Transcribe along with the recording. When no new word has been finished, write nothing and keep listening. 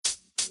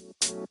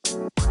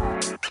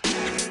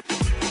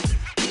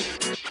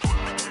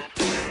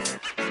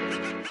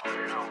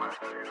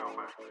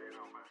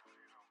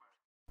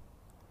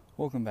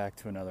Welcome back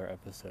to another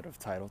episode of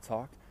Title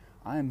Talk.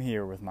 I am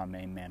here with my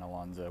main man,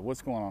 Alonzo.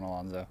 What's going on,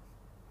 Alonzo?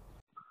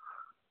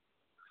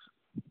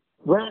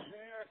 Brett,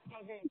 you're a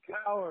fucking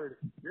coward.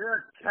 You're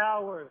a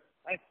coward.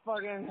 I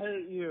fucking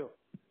hate you.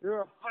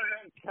 You're a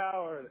fucking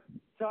coward.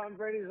 Tom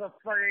Brady's a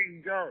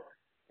fucking goat.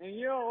 And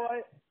you know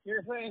what?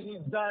 You're saying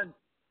he's done.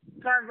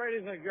 Tom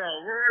Brady's a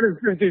goat. We're at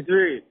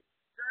 53.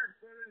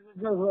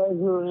 You know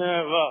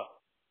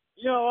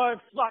what?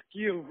 Fuck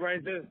you,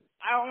 Bryson.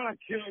 I want to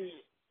kill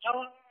you. I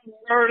want to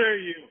murder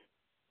you.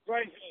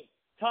 Bryson,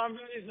 Tom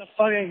Brady's a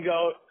fucking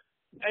goat.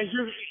 And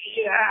you're going to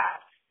eat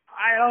ass.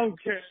 I don't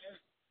care.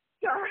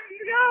 Tom Brady's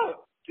a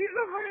goat. He's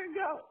a fucking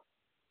goat.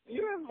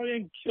 You're going to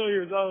fucking kill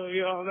yourself if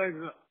you don't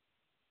think so.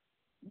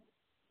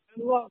 I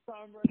love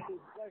Tom Brady.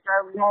 Like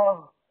I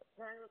love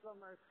parents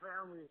of my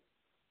family.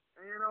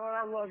 And you know what?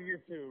 I love you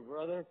too,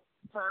 brother.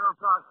 Title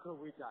Talk till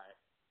we die.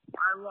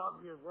 I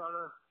love you,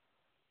 brother.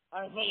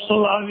 I fucking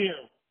love you.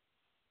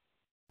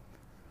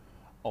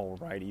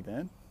 Alrighty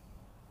then.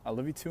 I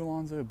love you too,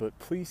 Alonzo, but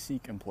please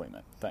seek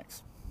employment.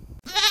 Thanks.